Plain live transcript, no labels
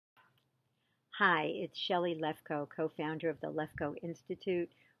Hi, it's Shelly Lefkoe, co-founder of the Lefkoe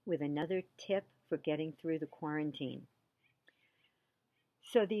Institute, with another tip for getting through the quarantine.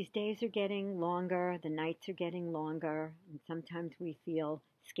 So these days are getting longer, the nights are getting longer, and sometimes we feel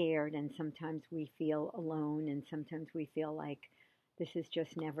scared, and sometimes we feel alone, and sometimes we feel like this is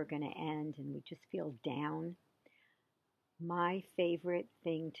just never going to end, and we just feel down. My favorite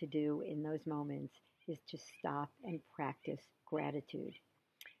thing to do in those moments is to stop and practice gratitude.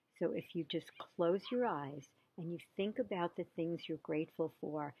 So if you just close your eyes and you think about the things you're grateful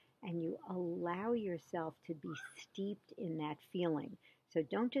for and you allow yourself to be steeped in that feeling. So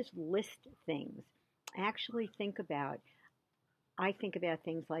don't just list things. Actually I think about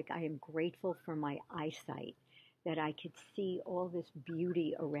things like I am grateful for my eyesight, that I could see all this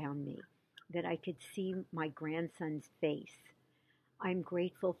beauty around me, that I could see my grandson's face. I'm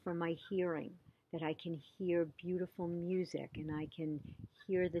grateful for my hearing, that I can hear beautiful music and I can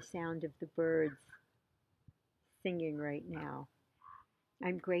hear the sound of the birds singing right now.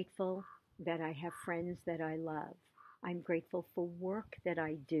 I'm grateful that I have friends that I love. I'm grateful for work that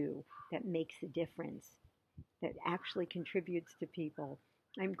I do that makes a difference, that actually contributes to people.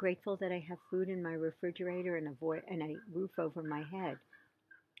 I'm grateful that I have food in my refrigerator and a roof over my head.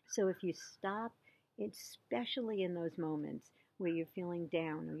 So if you stop, especially in those moments where you're feeling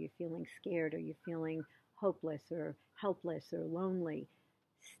down or you're feeling scared or you're feeling hopeless or helpless or lonely,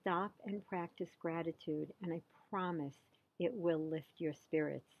 stop and practice gratitude, and I promise it will lift your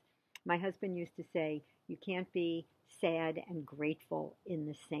spirits. My husband used to say, you can't be sad and grateful in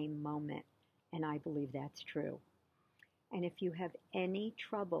the same moment, and I believe that's true. And if you have any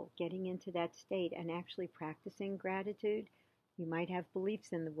trouble getting into that state and actually practicing gratitude, you might have beliefs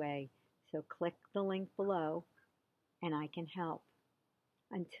in the way. So click the link below and I can help.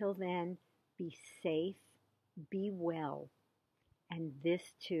 Until then, be safe, be well, and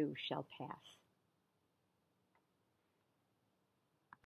this too shall pass.